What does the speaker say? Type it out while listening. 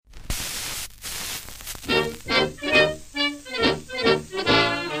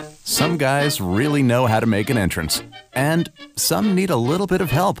Some guys really know how to make an entrance, and some need a little bit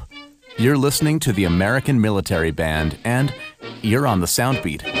of help. You're listening to the American Military Band, and you're on the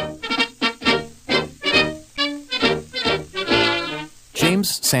Soundbeat. James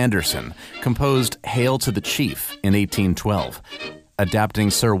Sanderson composed Hail to the Chief in 1812, adapting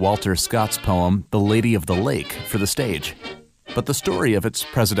Sir Walter Scott's poem The Lady of the Lake for the stage. But the story of its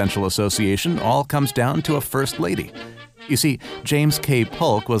presidential association all comes down to a first lady. You see, James K.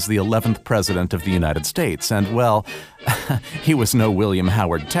 Polk was the 11th President of the United States, and, well, he was no William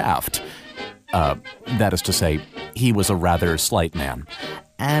Howard Taft. That is to say, he was a rather slight man,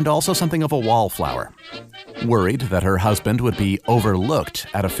 and also something of a wallflower. Worried that her husband would be overlooked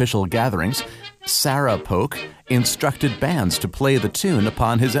at official gatherings, Sarah Polk instructed bands to play the tune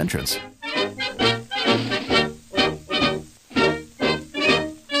upon his entrance.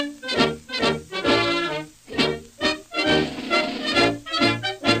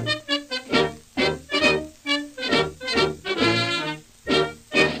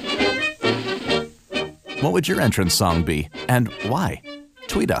 What would your entrance song be, and why?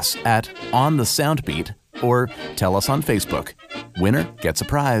 Tweet us at OnTheSoundbeat or tell us on Facebook. Winner gets a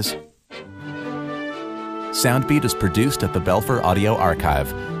prize. Soundbeat is produced at the Belfer Audio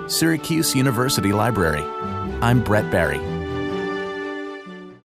Archive, Syracuse University Library. I'm Brett Barry.